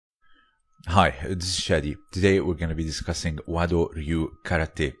Hi, this is Shadi. Today we're going to be discussing Wado-ryu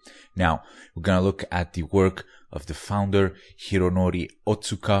Karate. Now, we're going to look at the work of the founder Hironori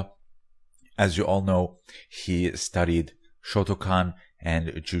Otsuka. As you all know, he studied Shotokan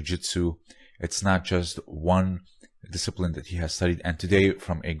and Jiu-Jitsu. It's not just one discipline that he has studied. And today,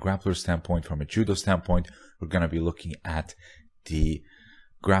 from a grappler standpoint, from a judo standpoint, we're going to be looking at the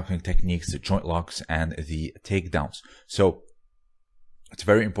grappling techniques, the joint locks, and the takedowns. So, it's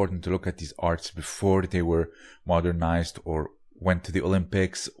very important to look at these arts before they were modernized or went to the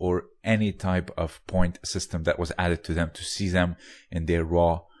Olympics or any type of point system that was added to them, to see them in their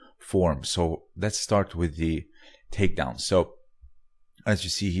raw form. So let's start with the takedown. So as you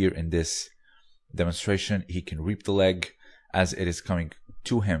see here in this demonstration, he can reap the leg as it is coming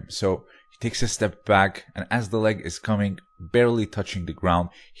to him. So he takes a step back, and as the leg is coming, barely touching the ground,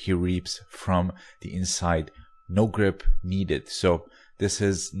 he reaps from the inside. No grip needed. So this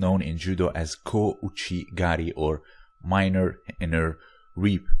is known in judo as ko-uchi gari, or minor inner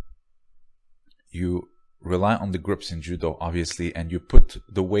reap. You rely on the grips in judo, obviously, and you put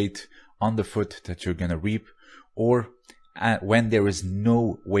the weight on the foot that you're going to reap, or when there is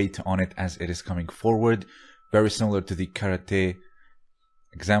no weight on it as it is coming forward. Very similar to the karate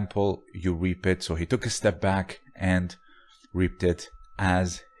example, you reap it. So he took a step back and reaped it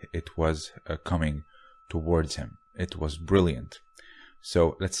as it was coming towards him. It was brilliant.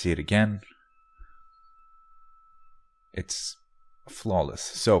 So let's see it again. It's flawless.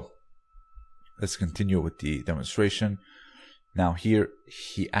 So let's continue with the demonstration. Now here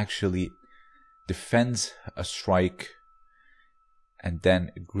he actually defends a strike and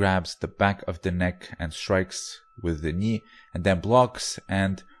then grabs the back of the neck and strikes with the knee, and then blocks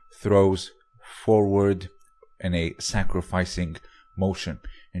and throws forward in a sacrificing motion.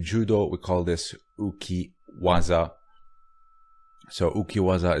 In judo we call this ukiwaza. So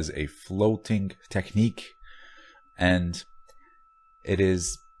ukiwaza is a floating technique, and it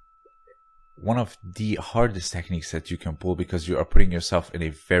is one of the hardest techniques that you can pull because you are putting yourself in a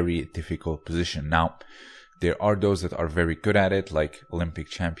very difficult position. Now, there are those that are very good at it, like Olympic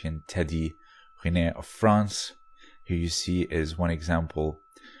champion Teddy Riner of France. Here you see is one example.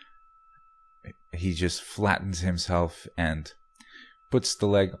 He just flattens himself and puts the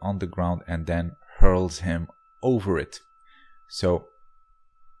leg on the ground and then hurls him over it. So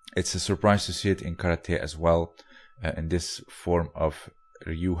it's a surprise to see it in karate as well, in this form of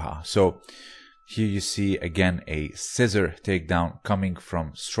ryuha. So here you see again a scissor takedown coming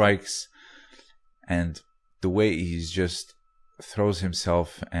from strikes, and the way he just throws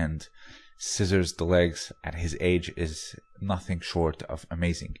himself and scissors the legs at his age is nothing short of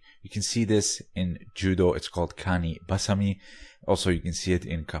amazing. You can see this in judo. It's called kani basami. Also you can see it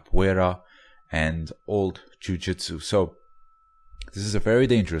in capoeira and old jiu-jitsu. So this is a very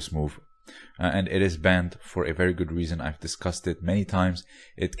dangerous move, and it is banned for a very good reason. I've discussed it many times.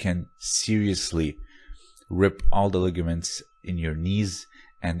 It can seriously rip all the ligaments in your knees,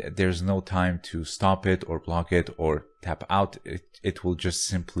 and there's no time to stop it or block it or tap out. It will just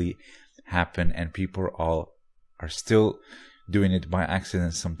simply happen, and people are still doing it by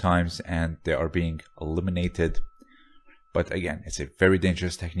accident sometimes, and they are being eliminated. But again, it's a very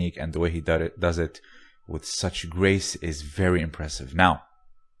dangerous technique, and the way he does it with such grace is very impressive. Now,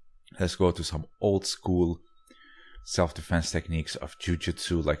 let's go to some old school self-defense techniques of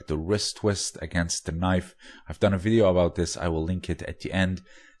jiu-jitsu, like the wrist twist against the knife. I've done a video about this. I will link it at the end.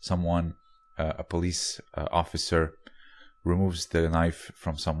 Someone, a police officer, removes the knife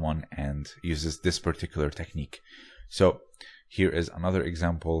from someone and uses this particular technique. So here is another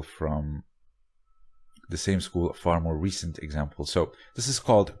example from the same school, a far more recent example. So this is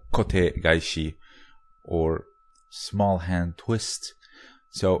called kote gaishi, or small hand twist.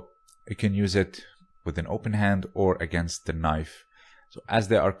 So you can use it with an open hand or against the knife. So as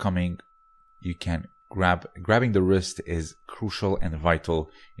they are coming, you can grabbing the wrist is crucial and vital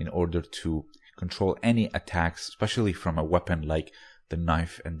in order to control any attacks, especially from a weapon like the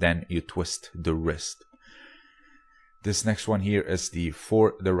knife, and then you twist the wrist. This next one here is the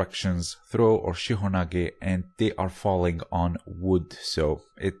 4 directions throw, or shihonage, and they are falling on wood. So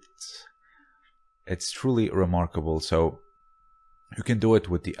it's truly remarkable. So you can do it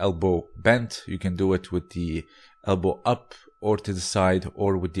with the elbow bent, you can do it with the elbow up or to the side,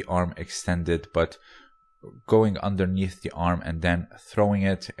 or with the arm extended, but going underneath the arm and then throwing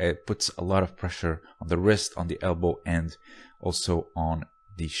it, it puts a lot of pressure on the wrist, on the elbow, and also on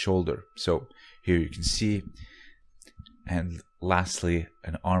the shoulder. So here you can see. And lastly,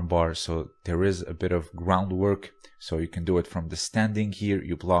 an arm bar. So there is a bit of groundwork. So you can do it from the standing here.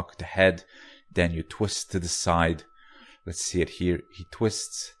 You block the head, then you twist to the side. Let's see it here. He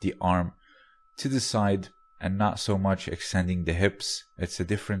twists the arm to the side and not so much extending the hips. It's a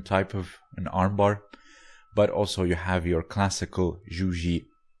different type of an armbar. But also you have your classical Juji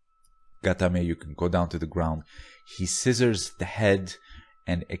Gatame. You can go down to the ground. He scissors the head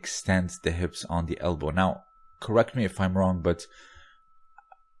and extends the hips on the elbow. Now, correct me if I'm wrong, but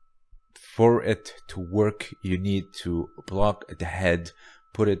for it to work, you need to block the head,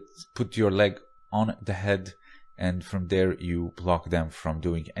 put your leg on the head, and from there you block them from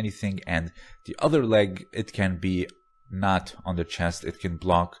doing anything. And the other leg, it can be not on the chest, it can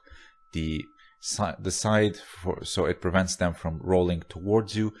block the side, so it prevents them from rolling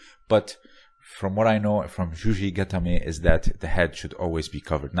towards you. But from what I know from Juji Gatame is that the head should always be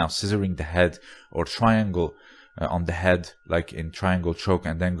covered. Now, scissoring the head or triangle on the head, like in triangle choke,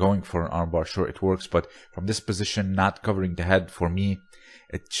 and then going for an armbar, sure, it works. But from this position, not covering the head, for me,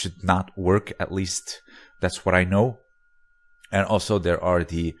 it should not work. At least that's what I know. And also there are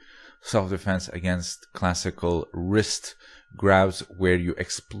the self-defense against classical wrist grabs, where you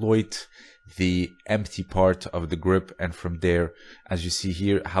exploit the empty part of the grip, and from there, as you see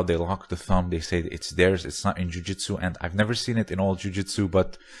here, how they lock the thumb, they say it's theirs. It's not in jiu-jitsu, and I've never seen it in all jiu-jitsu,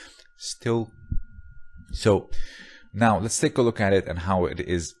 but still. So now let's take a look at it and how it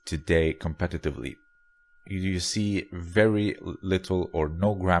is today competitively. You see very little or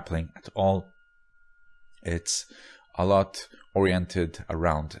no grappling at all. It's a lot oriented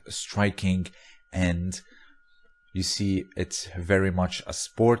around striking, and you see it's very much a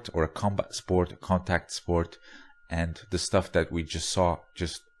sport, or a combat sport, a contact sport, and the stuff that we just saw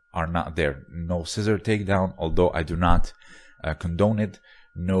just are not there. No scissor takedown, although I do not condone it.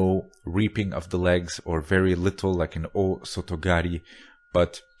 No reaping of the legs, or very little, like an O Sotogari,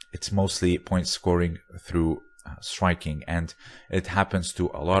 but it's mostly point scoring through striking, and it happens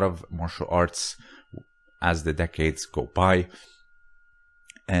to a lot of martial arts as the decades go by,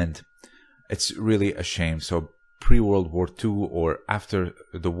 and it's really a shame. So pre-World War II or after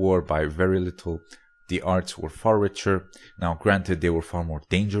the war, by very little, the arts were far richer. Now granted, they were far more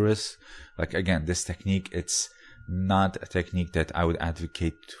dangerous. Like again, this technique, it's not a technique that I would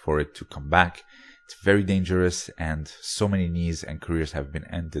advocate for it to come back. It's very dangerous, and so many knees and careers have been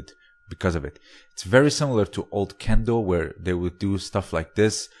ended because of it. It's very similar to old Kendo, where they would do stuff like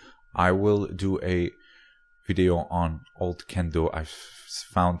this. I will do a video on old Kendo. I've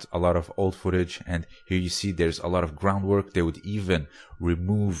found a lot of old footage, and here you see there's a lot of groundwork. They would even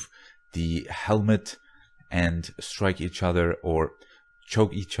remove the helmet and strike each other or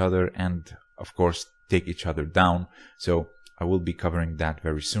choke each other, and of course take each other down. So I will be covering that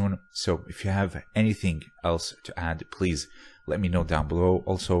very soon. So if you have anything else to add, please let me know down below.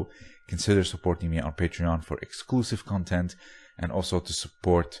 Also, consider supporting me on Patreon for exclusive content, and also to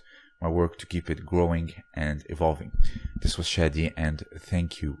support my work to keep it growing and evolving. This was Shadi, and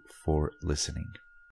thank you for listening.